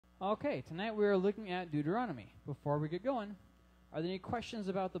Okay, tonight we are looking at Deuteronomy. Before we get going, are there any questions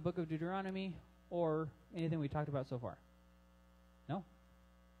about the book of Deuteronomy or anything we talked about so far? No?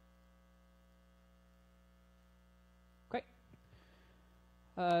 Great.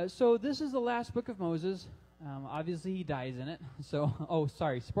 So this is the last book of Moses. Obviously, he dies in it. So, oh,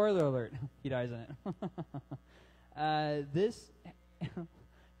 sorry, spoiler alert. He dies in it. This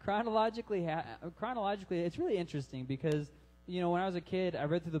chronologically, it's really interesting because, you know, when I was a kid, I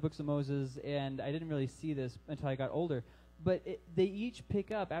read through the books of Moses, and I didn't really see this until I got older. But they each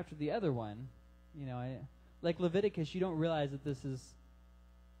pick up after the other one. You know, like Leviticus, you don't realize that this is,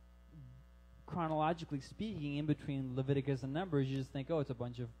 chronologically speaking, in between Leviticus and Numbers. You just think, oh, it's a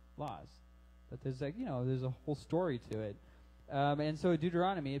bunch of laws. But there's, like, you know, there's a whole story to it. And so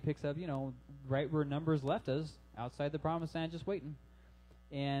Deuteronomy, it picks up, you know, right where Numbers left us, outside the Promised Land, just waiting.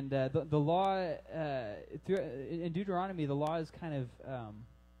 And the law, in Deuteronomy, the law is kind of,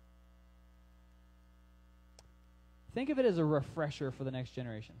 think of it as a refresher for the next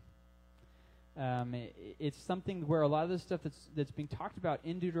generation. It's something where a lot of the stuff that's being talked about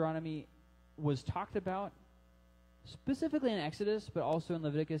in Deuteronomy was talked about specifically in Exodus, but also in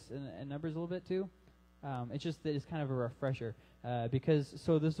Leviticus and Numbers a little bit too. It's just that it's kind of a refresher. Because,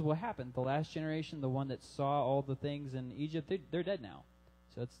 so this is what happened. The last generation, the one that saw all the things in Egypt, they're dead now.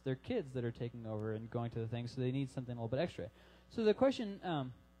 So it's their kids that are taking over and going to the things, so they need something a little bit extra. So the question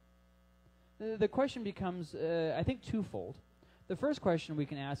becomes, I think, twofold. The first question we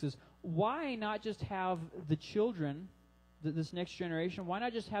can ask is, why not just have the children, this next generation, why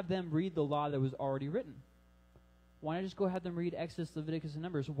not just have them read the law that was already written? Why not just go have them read Exodus, Leviticus, and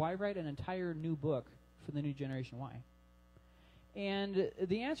Numbers? Why write an entire new book for the new generation? Why? And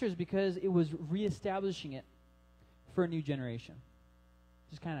the answer is because it was reestablishing it for a new generation.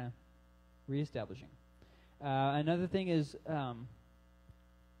 Just kind of reestablishing. Another thing is,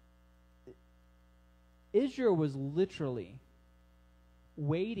 Israel was literally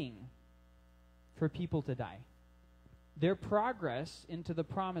waiting for people to die. Their progress into the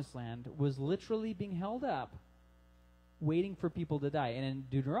Promised Land was literally being held up, waiting for people to die. And in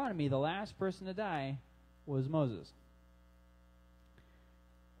Deuteronomy, the last person to die was Moses.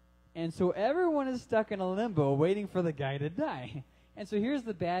 And so everyone is stuck in a limbo waiting for the guy to die. And so here's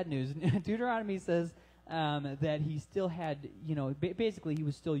the bad news. Deuteronomy says that he still had, you know, basically he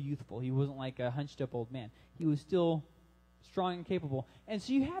was still youthful. He wasn't like a hunched up old man. He was still strong and capable. And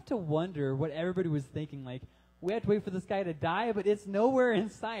so you have to wonder what everybody was thinking, like, we have to wait for this guy to die, but it's nowhere in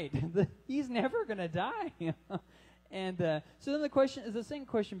sight. He's never going to die. And so then the same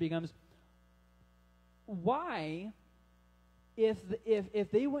question becomes, why,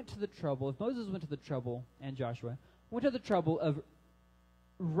 if they went to the trouble, if Moses went to the trouble, and Joshua went to the trouble of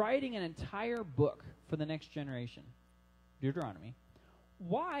writing an entire book for the next generation, Deuteronomy,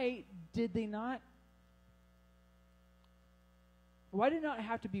 why did it not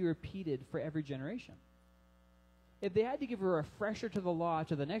have to be repeated for every generation? If they had to give a refresher to the law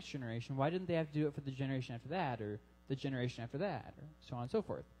to the next generation, why didn't they have to do it for the generation after that, or the generation after that, or so on and so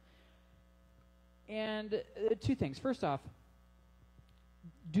forth? And two things. First off,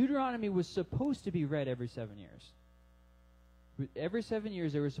 Deuteronomy was supposed to be read every 7 years. Every 7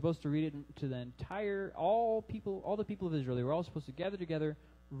 years, they were supposed to read it to the entire, all the people of Israel. They were all supposed to gather together,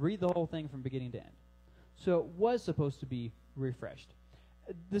 read the whole thing from beginning to end. So it was supposed to be refreshed.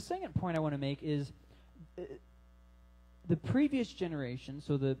 The second point I want to make is the previous generation,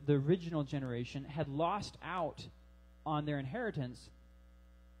 so the original generation, had lost out on their inheritance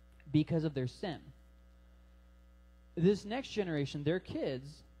because of their sin. This next generation, their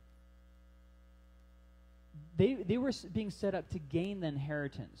kids, they were being set up to gain the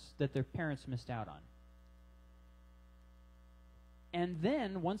inheritance that their parents missed out on. And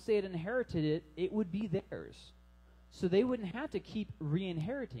then, once they had inherited it, it would be theirs. So they wouldn't have to keep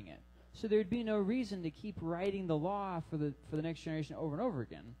re-inheriting it. So there'd be no reason to keep writing the law for the next generation over and over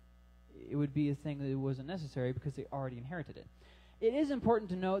again. It would be a thing that wasn't necessary because they already inherited it. It is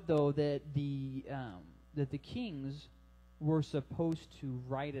important to note, though, that the kings were supposed to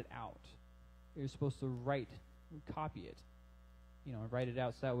write it out. They were supposed to copy it, you know, and write it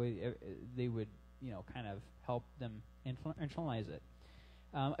out so that way they would, you know, kind of help them internalize it.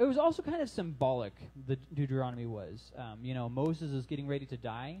 It was also kind of symbolic, the Deuteronomy was. You know, Moses is getting ready to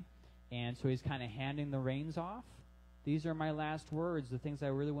die, and so he's kind of handing the reins off. These are my last words, the things I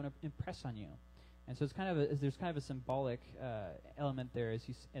really want to impress on you. And so it's kind of there's kind of a symbolic element there as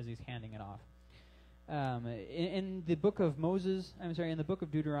he's handing it off. In the book of in the book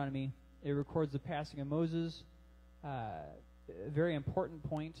of Deuteronomy, it records the passing of Moses. A very important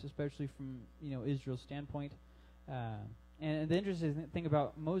point, especially from, you know, Israel's standpoint. And the interesting thing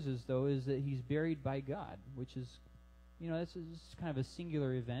about Moses, though, is that he's buried by God, which is, this is kind of a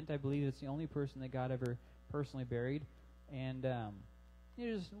singular event. I believe it's the only person that God ever personally buried. And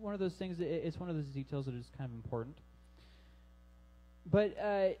it's just one of those things, it's one of those details that is kind of important.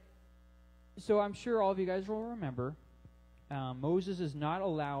 But, so I'm sure all of you guys will remember, Moses is not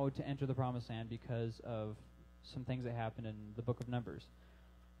allowed to enter the Promised Land because of some things that happened in the book of Numbers.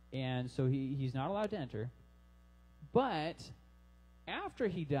 And so he's not allowed to enter. But after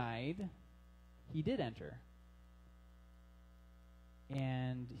he died, he did enter.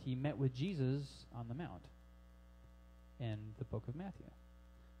 And he met with Jesus on the Mount in the book of Matthew.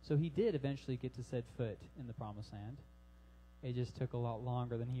 So he did eventually get to set foot in the Promised Land. It just took a lot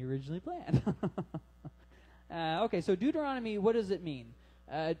longer than he originally planned. Okay, so Deuteronomy, what does it mean?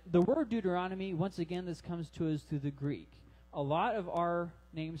 The word Deuteronomy, once again, this comes to us through the Greek. A lot of our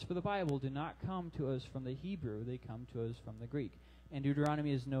names for the Bible do not come to us from the Hebrew. They come to us from the Greek. And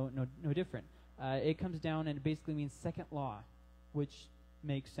Deuteronomy is no different. It comes down and it basically means second law, which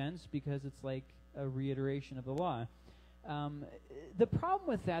makes sense because it's like a reiteration of the law. The problem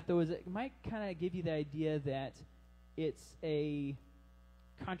with that, though, is it might kind of give you the idea that it's a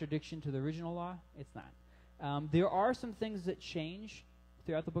contradiction to the original law. It's not. There are some things that change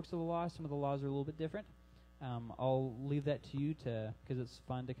throughout the books of the law. Some of the laws are a little bit different. I'll leave that to you because it's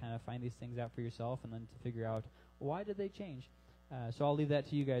fun to kind of find these things out for yourself and then to figure out why did they change. So I'll leave that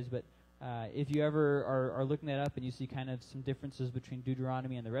to you guys. But if you ever are looking that up and you see kind of some differences between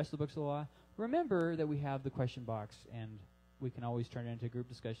Deuteronomy and the rest of the books of the law, remember that we have the question box and we can always turn it into a group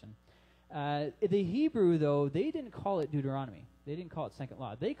discussion. The Hebrew, though, they didn't call it Deuteronomy. They didn't call it second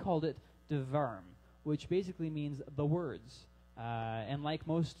law. They called it Devarim, which basically means the words. And like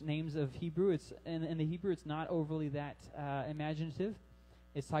most names of Hebrew, it's in the Hebrew, it's not overly that imaginative.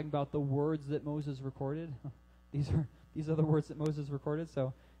 It's talking about the words that Moses recorded. These are the words that Moses recorded.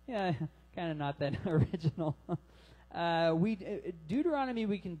 So yeah, kind of not that original. Deuteronomy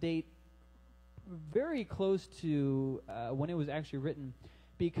we can date very close to when it was actually written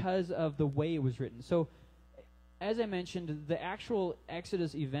because of the way it was written. So as I mentioned, the actual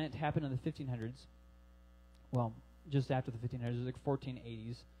Exodus event happened in the 1500s. Well, just after the 1500s, it was like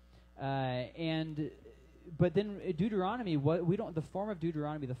 1480s. But then Deuteronomy, the form of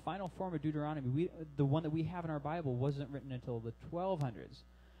Deuteronomy, the final form of Deuteronomy, the one that we have in our Bible wasn't written until the 1200s.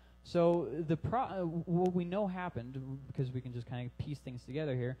 So what we know happened, because we can just kind of piece things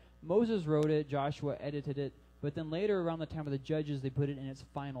together here, Moses wrote it, Joshua edited it, but then later around the time of the Judges, they put it in its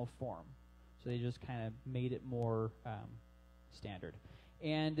final form. So they just kind of made it more standard.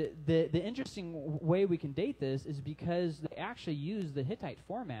 And the interesting way we can date this is because they actually use the Hittite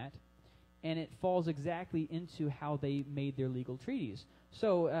format, and it falls exactly into how they made their legal treaties.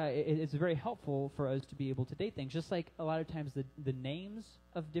 So it's very helpful for us to be able to date things. Just like a lot of times the names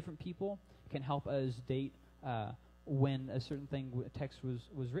of different people can help us date when a certain text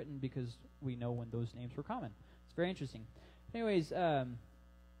was written because we know when those names were common. It's very interesting. Anyways,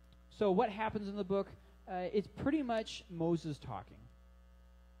 so what happens in the book? It's pretty much Moses talking.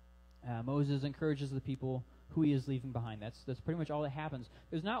 Moses encourages the people who he is leaving behind. That's pretty much all that happens.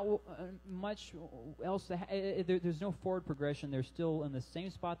 There's not much else. There's no forward progression. They're still in the same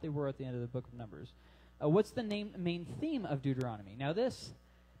spot they were at the end of the book of Numbers. What's the main theme of Deuteronomy? Now this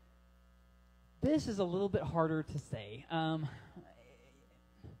is a little bit harder to say.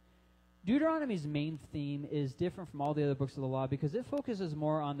 Deuteronomy's main theme is different from all the other books of the law because it focuses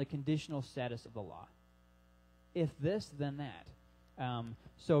more on the conditional status of the law. If this, then that.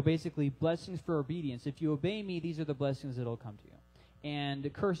 So basically, blessings for obedience. If you obey me, these are the blessings that will come to you.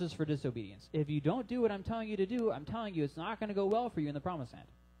 And curses for disobedience. If you don't do what I'm telling you to do, I'm telling you it's not going to go well for you in the Promised Land.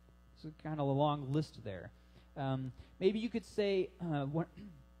 It's kind of a long list there. Maybe you could say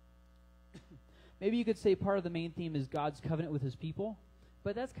maybe you could say part of the main theme is God's covenant with his people,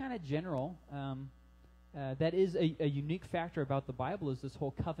 but that's kind of general. That is a unique factor about the Bible is this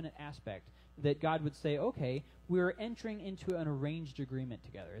whole covenant aspect. That God would say, okay, we are entering into an arranged agreement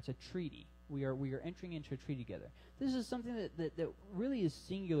together. It's a treaty. We are entering into a treaty together. This is something that really is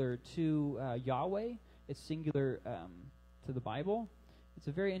singular to Yahweh. It's singular to the Bible. It's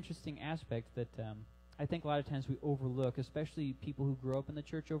a very interesting aspect that I think a lot of times we overlook, especially people who grow up in the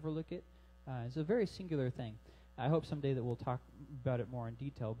church overlook it. It's a very singular thing. I hope someday that we'll talk about it more in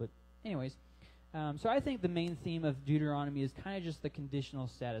detail. But anyways, so I think the main theme of Deuteronomy is kind of just the conditional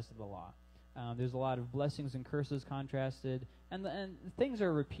status of the law. There's a lot of blessings and curses contrasted, and things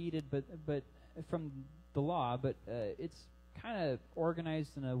are repeated, but from the law. But it's kind of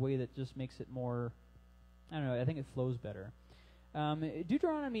organized in a way that just makes it more. I don't know. I think it flows better.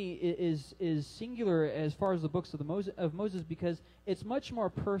 Deuteronomy is singular as far as the books of Moses because it's much more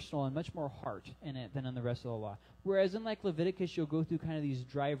personal and much more heart in it than in the rest of the law. Whereas in like Leviticus, you'll go through kind of these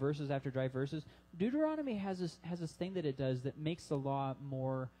dry verses after dry verses. Deuteronomy has this thing that it does that makes the law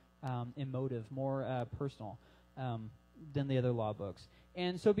more emotive, more personal than the other law books.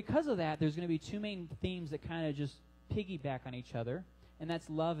 And so because of that, there's going to be two main themes that kind of just piggyback on each other, and that's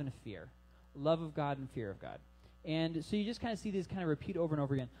love and fear. Love of God and fear of God. And so you just kind of see these kind of repeat over and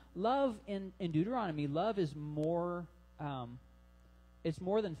over again. Love in Deuteronomy, love is more, it's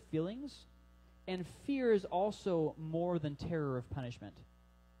more than feelings, and fear is also more than terror of punishment.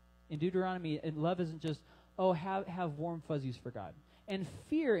 In Deuteronomy, and love isn't just, oh, have warm fuzzies for God. And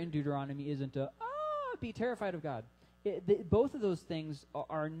fear in Deuteronomy isn't be terrified of God. Both of those things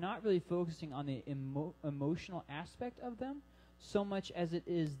are not really focusing on the emotional aspect of them so much as it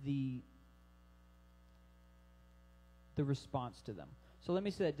is the response to them. So let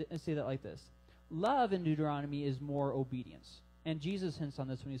me say that like this. Love in Deuteronomy is more obedience. And Jesus hints on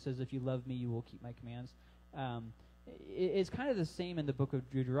this when he says, if you love me, you will keep my commands. It's kind of the same in the book of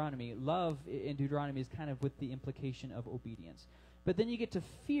Deuteronomy. Love in Deuteronomy is kind of with the implication of obedience. But then you get to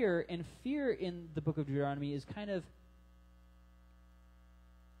fear, and fear in the book of Deuteronomy is kind of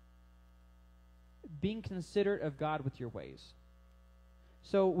being considerate of God with your ways.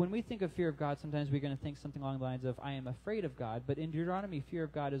 So when we think of fear of God, sometimes we're going to think something along the lines of, I am afraid of God. But in Deuteronomy, fear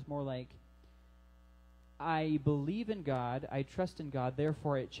of God is more like, I believe in God, I trust in God,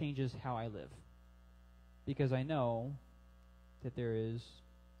 therefore it changes how I live. Because I know that there is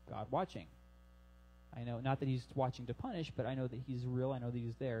God watching. I know, not that he's watching to punish, but I know that he's real, I know that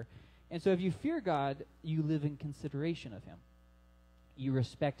he's there. And so if you fear God, you live in consideration of him. You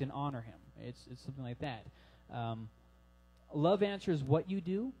respect and honor him. It's something like that. Love answers what you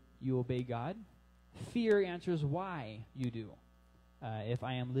do, you obey God. Fear answers why you do. If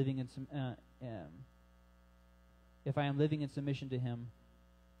I am living in submission to him,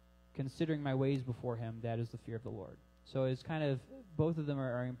 considering my ways before him, that is the fear of the Lord. So it's kind of, both of them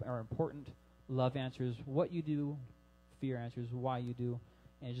are important. Love answers what you do, fear answers why you do,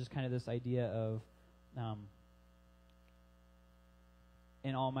 and it's just kind of this idea of,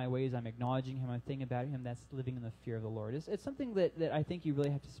 in all my ways I'm acknowledging him, I'm thinking about him, that's living in the fear of the Lord. It's something that I think you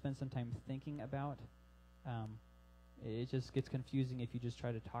really have to spend some time thinking about. It just gets confusing if you just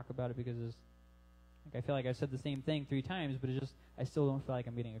try to talk about it, because I feel like I've said the same thing 3 times, but I still don't feel like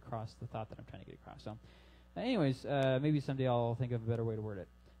I'm getting across the thought that I'm trying to get across. So anyways, maybe someday I'll think of a better way to word it.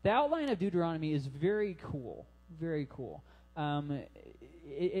 The outline of Deuteronomy is very cool, very cool.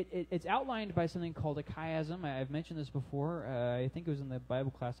 It's outlined by something called a chiasm. I've mentioned this before. I think it was in the Bible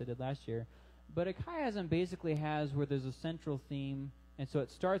class I did last year. But a chiasm basically has where there's a central theme, and so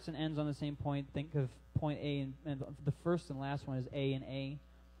it starts and ends on the same point. Think of point A, and the first and last one is A and A.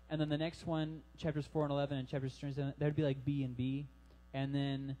 And then the next one, chapters 4 and 11 and chapters 27, that would be like B and B. And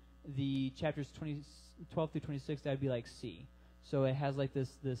then the chapters 12 through 26, that would be like C. So it has like this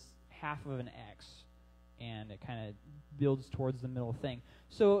half of an X, and it kind of builds towards the middle thing.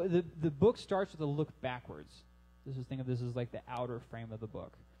 So the book starts with a look backwards. Think of this as like the outer frame of the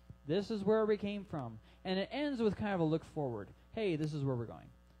book. This is where we came from. And it ends with kind of a look forward. Hey, this is where we're going.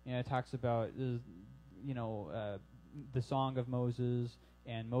 It talks about the song of Moses,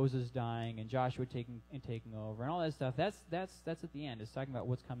 and Moses dying, and Joshua taking over, and all that stuff. That's at the end. It's talking about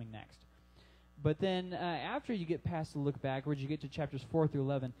what's coming next. But then after you get past the look backwards, you get to chapters 4 through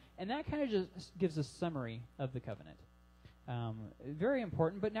 11, and that kind of just gives a summary of the covenant. Very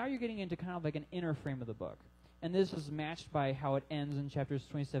important, but now you're getting into kind of like an inner frame of the book. And this is matched by how it ends in chapters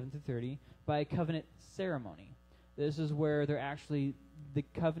 27 through 30 by a covenant ceremony. This is where they're actually, the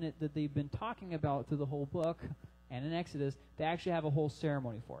covenant that they've been talking about through the whole book, and in Exodus, they actually have a whole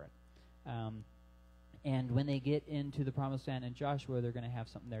ceremony for it. And when they get into the Promised Land in Joshua, they're going to have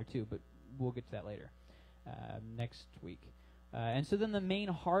something there too, but we'll get to that later, next week. And so then the main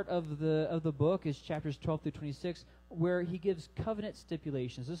heart of the book is chapters 12 through 26, where he gives covenant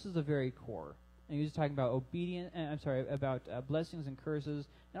stipulations. This is the very core. And he's talking about blessings and curses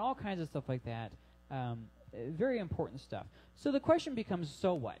and all kinds of stuff like that. Very important stuff. So the question becomes,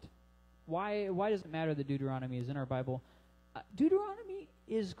 so what? Why does it matter that Deuteronomy is in our Bible? Deuteronomy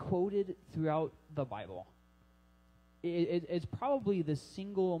is quoted throughout the Bible. It's probably the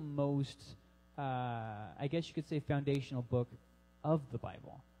single most, I guess you could say, foundational book of the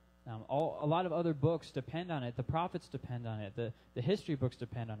Bible. A lot of other books depend on it. The prophets depend on it. The history books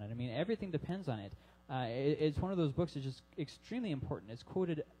depend on it. I mean, everything depends on it. It's one of those books that's just extremely important. It's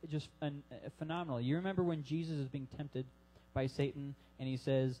quoted just phenomenally. You remember when Jesus is being tempted by Satan, and he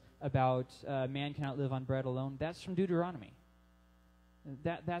says about man cannot live on bread alone? That's from Deuteronomy.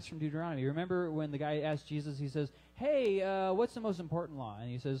 That's from Deuteronomy. Remember when the guy asked Jesus, he says, hey, what's the most important law? And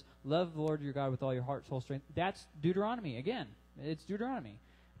he says, love the Lord your God with all your heart, soul, strength. That's Deuteronomy. Again, it's Deuteronomy.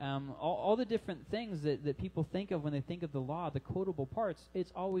 All the different things that people think of when they think of the law, the quotable parts,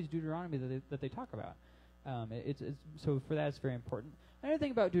 it's always Deuteronomy that they talk about. So for that, it's very important. Another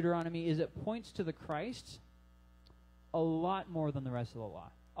thing about Deuteronomy is it points to the Christ a lot more than the rest of the law.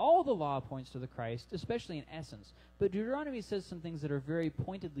 All the law points to the Christ, especially in essence. But Deuteronomy says some things that are very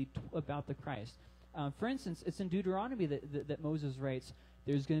pointedly about the Christ. For instance, it's in Deuteronomy that Moses writes,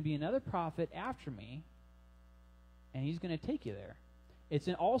 there's going to be another prophet after me, and he's going to take you there. It's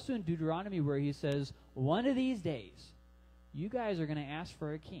also in Deuteronomy where he says, one of these days, you guys are going to ask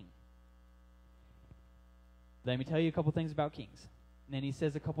for a king. Let me tell you a couple things about kings. And then he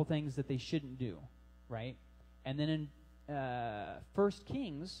says a couple things that they shouldn't do, right? And then in 1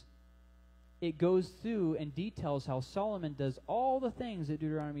 Kings, it goes through and details how Solomon does all the things that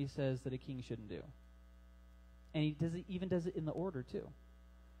Deuteronomy says that a king shouldn't do. And he even does it in the order, too.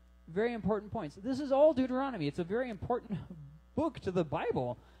 Very important points. This is all Deuteronomy. It's a very important book to the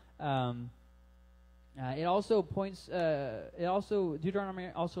Bible. It also points.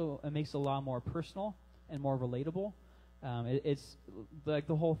 Deuteronomy also makes the law more personal and more relatable. It's like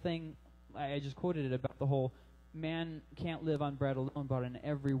the whole thing. I just quoted it about the whole man can't live on bread alone, but on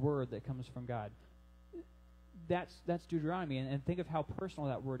every word that comes from God. That's Deuteronomy, and think of how personal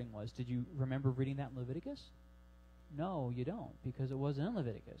that wording was. Did you remember reading that in Leviticus? No, you don't, because it wasn't in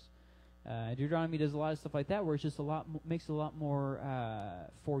Leviticus. Deuteronomy does a lot of stuff like that, where it's just makes it a lot more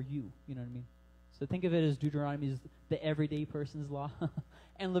for you. You know what I mean? So think of it as Deuteronomy is the everyday person's law,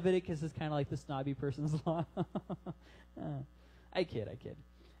 and Leviticus is kind of like the snobby person's law. I kid.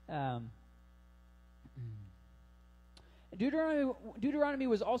 Deuteronomy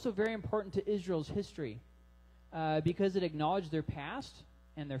was also very important to Israel's history because it acknowledged their past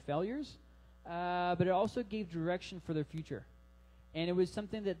and their failures, but it also gave direction for their future. And it was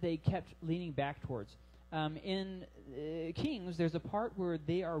something that they kept leaning back towards. In Kings, there's a part where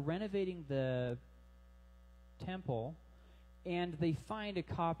they are renovating the temple, and they find a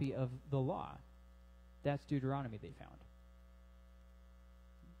copy of the law. That's Deuteronomy they found.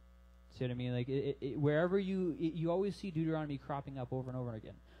 See what I mean? Like wherever you always see Deuteronomy cropping up over and over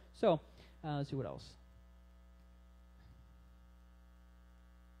again. So let's see what else.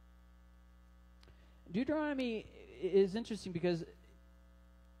 Deuteronomy is interesting because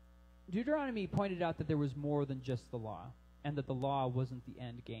Deuteronomy pointed out that there was more than just the law, and that the law wasn't the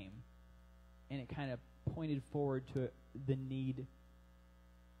end game. And it kind of pointed forward to the need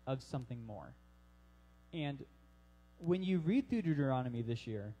of something more. And when you read through Deuteronomy this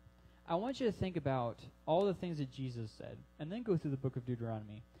year, I want you to think about all the things that Jesus said, and then go through the book of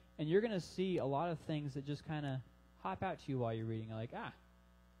Deuteronomy. And you're going to see a lot of things that just kind of hop out to you while you're reading. You're like,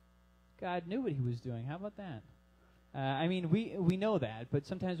 God knew what he was doing. How about that? I mean, we know that, but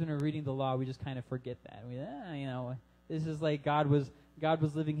sometimes when we're reading the law, we just kind of forget that. This is like God was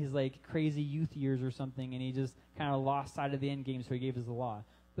living his like crazy youth years or something, and he just kind of lost sight of the end game, so he gave us the law.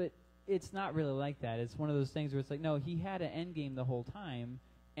 But it's not really like that. It's one of those things where it's like, no, he had an end game the whole time,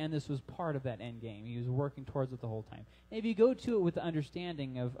 and this was part of that end game. He was working towards it the whole time. And if you go to it with the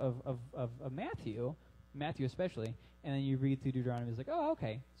understanding of Matthew especially, and then you read through Deuteronomy, it's like, oh,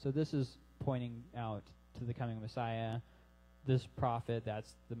 okay, so this is pointing out to the coming Messiah. This prophet,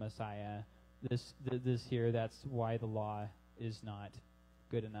 that's the Messiah. This here, that's why the law is not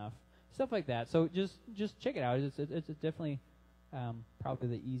good enough. Stuff like that. So just check it out. It's definitely probably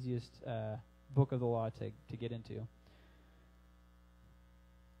the easiest book of the law to get into.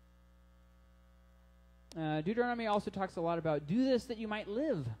 Deuteronomy also talks a lot about do this that you might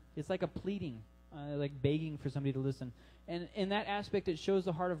live. It's like a pleading, like begging for somebody to listen. And in that aspect, it shows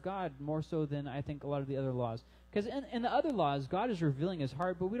the heart of God more so than I think a lot of the other laws. Because in the other laws, God is revealing his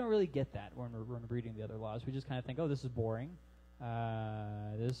heart, but we don't really get that when we're reading the other laws. We just kind of think, oh, this is boring.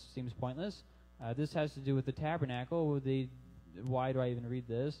 This seems pointless. This has to do with the tabernacle. Why do I even read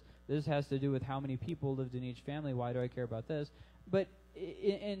this? This has to do with how many people lived in each family. Why do I care about this? But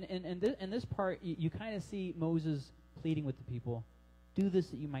in this part, you kind of see Moses pleading with the people, do this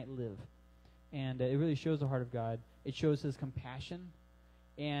that you might live. And it really shows the heart of God. It shows his compassion,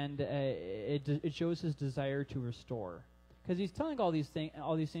 and it shows his desire to restore. Because he's telling all these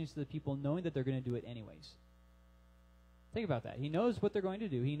things to the people, knowing that they're going to do it anyways. Think about that. He knows what they're going to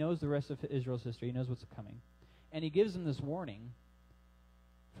do. He knows the rest of Israel's history. He knows what's coming. And he gives them this warning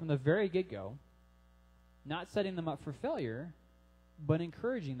from the very get-go, not setting them up for failure, but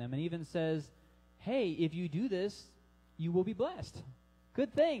encouraging them, and even says, hey, if you do this, you will be blessed.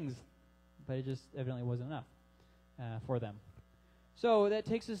 Good things. But it just evidently wasn't enough for them. So that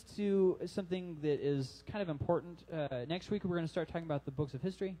takes us to something that is kind of important. Next week we're going to start talking about the books of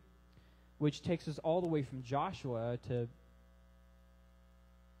history, which takes us all the way from Joshua to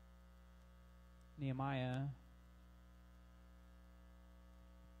Nehemiah.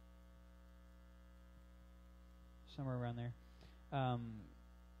 Somewhere around there.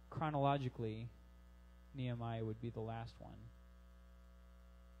 Chronologically, Nehemiah would be the last one.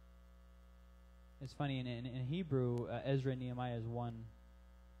 It's funny, in Hebrew, Ezra and Nehemiah is one.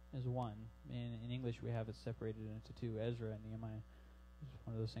 In English, we have it separated into two, Ezra and Nehemiah. It's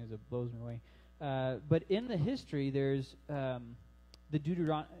one of those things that blows me away. But in the history, there's the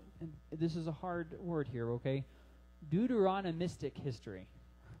Deuteronomy. This is a hard word here, okay? Deuteronomistic history.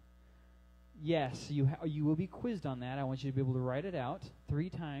 Yes, you will be quizzed on that. I want you to be able to write it out 3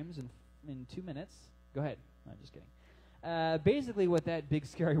 times in 2 minutes. Go ahead. No, I'm just kidding. Basically, what that big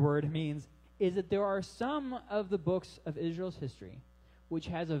scary word means is that there are some of the books of Israel's history which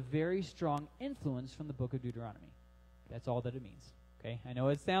has a very strong influence from the book of Deuteronomy. That's all that it means. Okay, I know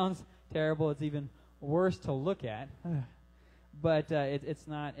it sounds terrible. It's even worse to look at, but it's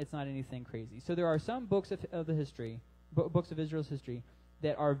not anything crazy. So there are some books of the history, books of Israel's history,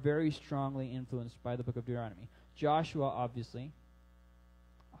 that are very strongly influenced by the book of Deuteronomy. Joshua, obviously,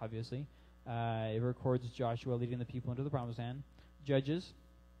 it records Joshua leading the people into the promised land. Judges,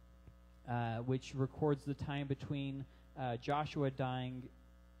 which records the time between Joshua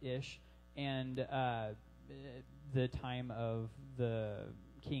dying-ish and the time of the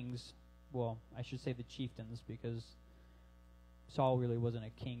kings. Well, I should say the chieftains, because Saul really wasn't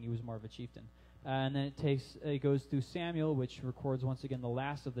a king; he was more of a chieftain. And then it goes through Samuel, which records once again the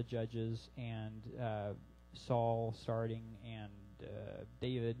last of the judges, and Saul starting, and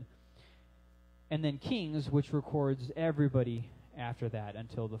David, and then Kings, which records everybody after that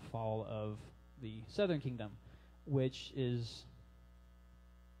until the fall of the southern kingdom, which is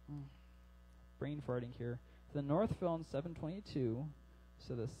brain farting here. The north fell in 722,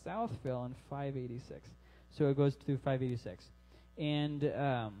 so the south fell in 586. So it goes through 586, and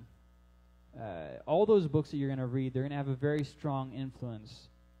all those books that you're going to read, they're going to have a very strong influence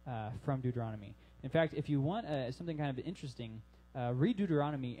from Deuteronomy. In fact, if you want something kind of interesting, read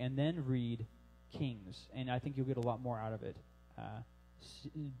Deuteronomy and then read Kings, and I think you'll get a lot more out of it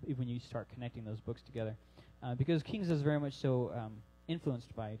when you start connecting those books together, because Kings is very much so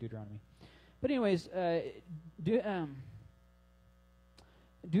influenced by Deuteronomy. But anyways,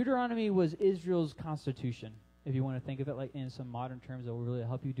 Deuteronomy was Israel's constitution. If you want to think of it like in some modern terms that will really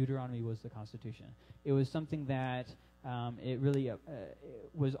help you, Deuteronomy was the Constitution. It was something that it really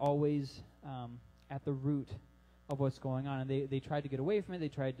was always at the root of what's going on, and they tried to get away from it. They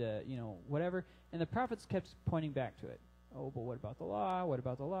tried to, whatever, and the prophets kept pointing back to it. Oh, but what about the law? What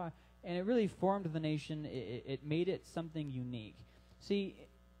about the law? And it really formed the nation. It made it something unique. See,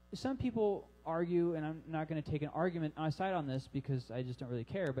 some people argue, and I'm not going to take an argument aside on this because I just don't really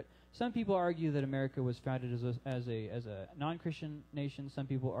care, but some people argue that America was founded as a non-Christian nation. Some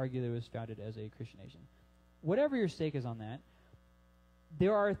people argue that it was founded as a Christian nation. Whatever your stake is on that,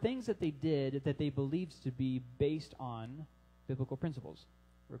 there are things that they did that they believed to be based on biblical principles,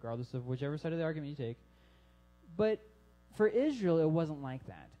 regardless of whichever side of the argument you take. But for Israel, it wasn't like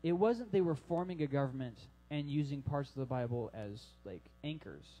that. It wasn't they were forming a government and using parts of the Bible as like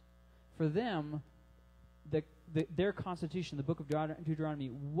anchors. For them, their constitution, the book of Deuteronomy,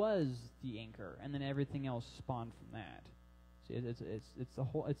 was the anchor, and then everything else spawned from that. See, it's the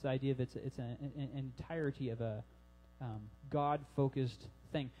whole. It's the idea of it's an entirety of a God-focused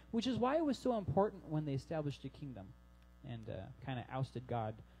thing, which is why it was so important when they established a kingdom and kind of ousted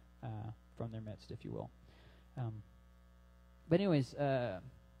God from their midst, if you will. But anyways, as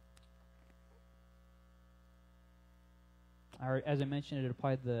I mentioned, it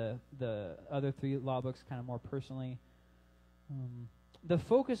applied the other 3 law books kind of more personally. The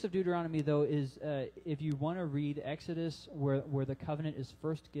focus of Deuteronomy, though, is if you want to read Exodus, where the covenant is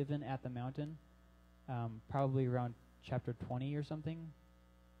first given at the mountain, probably around chapter 20 or something.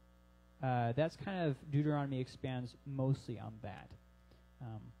 That's kind of, Deuteronomy expands mostly on that.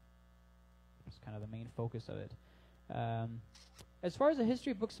 It's kind of the main focus of it. As far as the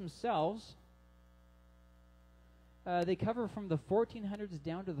history books themselves, they cover from the 1400s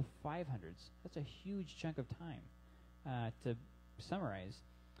down to the 500s. That's a huge chunk of time to summarize.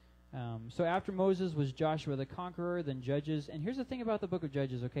 So after Moses was Joshua the conqueror, then Judges. And here's the thing about the book of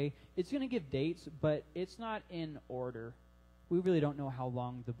Judges, okay? It's going to give dates, but it's not in order. We really don't know how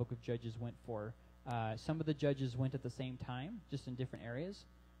long the book of Judges went for. Some of the judges went at the same time, just in different areas.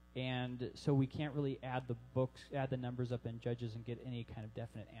 And so we can't really add the numbers up in Judges and get any kind of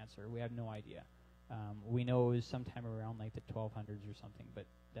definite answer. We have no idea. We know it was sometime around like the 1200s or something, but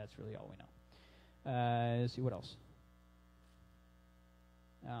that's really all we know. Let's see what else.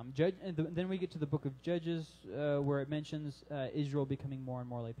 Then we get to the book of Judges, where it mentions Israel becoming more and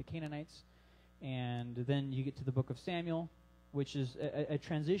more like the Canaanites. And then you get to the book of Samuel, which is a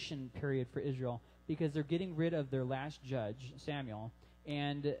transition period for Israel, because they're getting rid of their last judge, Samuel,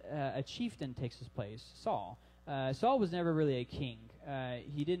 and a chieftain takes his place, Saul. Saul was never really a king.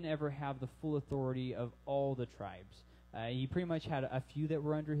 He didn't ever have the full authority of all the tribes. He pretty much had a few that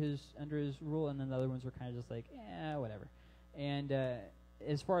were under his rule, and then the other ones were kind of just like, whatever. And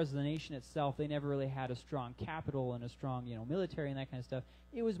as far as the nation itself, they never really had a strong capital and a strong, military and that kind of stuff.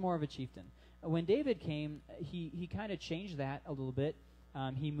 It was more of a chieftain. When David came, he kind of changed that a little bit.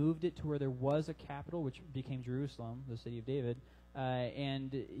 He moved it to where there was a capital, which became Jerusalem, the city of David.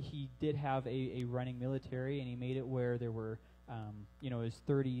 And he did have a running military, and he made it where there were, his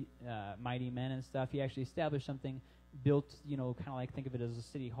 30 mighty men and stuff. He actually established something, built, kind of like, think of it as a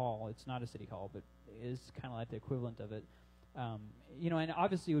city hall. It's not a city hall, but it's kind of like the equivalent of it. And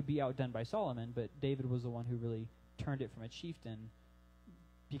obviously it would be outdone by Solomon, but David was the one who really turned it from a chieftain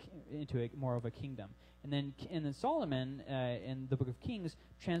into more of a kingdom. And then Solomon, in the book of Kings,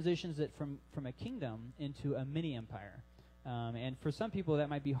 transitions it from a kingdom into a mini empire. And for some people that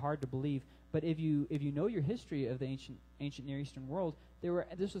might be hard to believe, but if you know your history of the ancient Near Eastern world,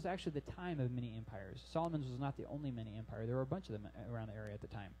 this was actually the time of mini empires. Solomon's was not the only mini empire. There were a bunch of them around the area at the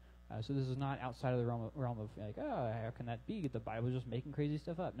time. So this is not outside of the realm of like, how can that be? The Bible is just making crazy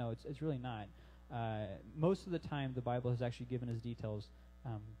stuff up. No, it's really not. Most of the time, the Bible has actually given us details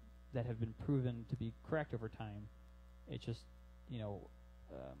that have been proven to be correct over time. It's just,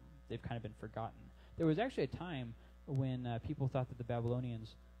 they've kind of been forgotten. There was actually a time when people thought that the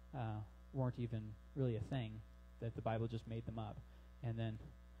Babylonians weren't even really a thing, that the Bible just made them up. And then,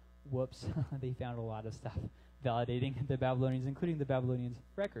 whoops, they found a lot of stuff validating the Babylonians, including the Babylonians'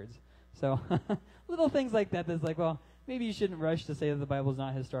 records. So little things like that that's like, well, maybe you shouldn't rush to say that the Bible is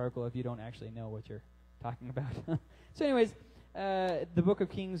not historical if you don't actually know what you're talking about. So anyways, the book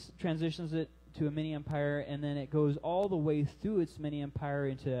of Kings transitions it to a mini empire, and then it goes all the way through its mini empire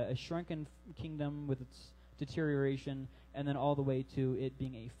into a shrunken kingdom with its deterioration, and then all the way to it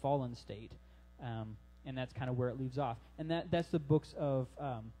being a fallen state. And that's kind of where it leaves off. And that's the books of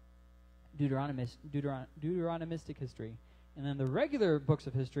Deuteronomistic history. And then the regular books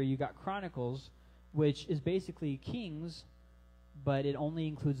of history, you got Chronicles, which is basically Kings, but it only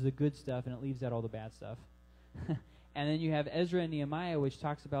includes the good stuff and it leaves out all the bad stuff. And then you have Ezra and Nehemiah, which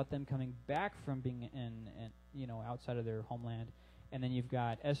talks about them coming back from being outside of their homeland. And then you've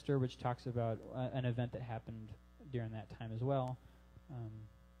got Esther, which talks about an event that happened during that time as well.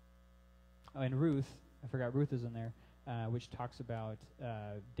 And Ruth, I forgot Ruth is in there, which talks about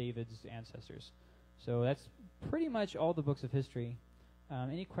David's ancestors. So that's pretty much all the books of history.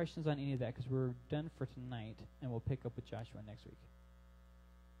 Any questions on any of that? Because we're done for tonight, and we'll pick up with Joshua next week.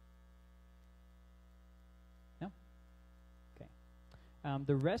 No? Okay.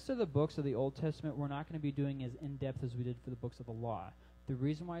 The rest of the books of the Old Testament we're not going to be doing as in-depth as we did for the books of the law. The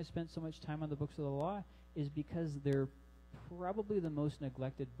reason why I spent so much time on the books of the law is because they're probably the most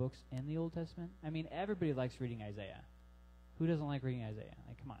neglected books in the Old Testament. I mean, everybody likes reading Isaiah. Who doesn't like reading Isaiah?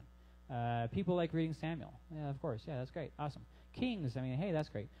 Like, come on. People like reading Samuel. Yeah, of course. Yeah, that's great. Awesome. Kings, I mean, hey, that's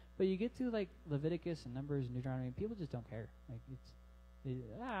great. But you get to, like, Leviticus and Numbers and Deuteronomy, people just don't care. Like,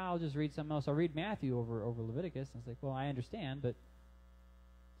 I'll just read something else. I'll read Matthew over Leviticus. And it's like, well, I understand, but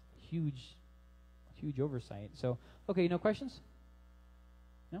huge oversight. So, okay, no questions?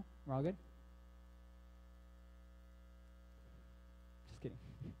 No? We're all good? Just kidding.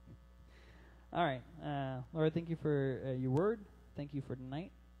 All right. Lord, thank you for your word. Thank you for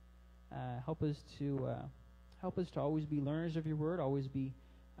tonight. Help us to always be learners of your word, always be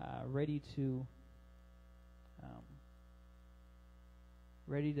ready to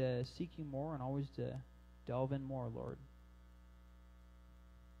seek you more and always to delve in more, Lord.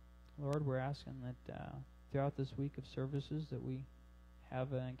 Lord, we're asking that throughout this week of services that we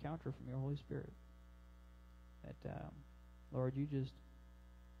have an encounter from your Holy Spirit. That, Lord, you just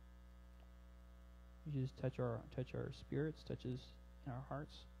touch our spirits, touch us in our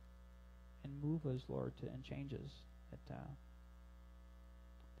hearts, and move us, Lord, and change us.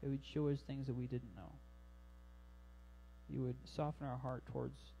 That would show us things that we didn't know. You would soften our heart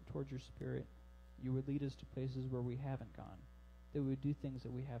towards your Spirit. You would lead us to places where we haven't gone. That we would do things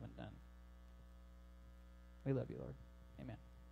that we haven't done. We love you, Lord. Amen.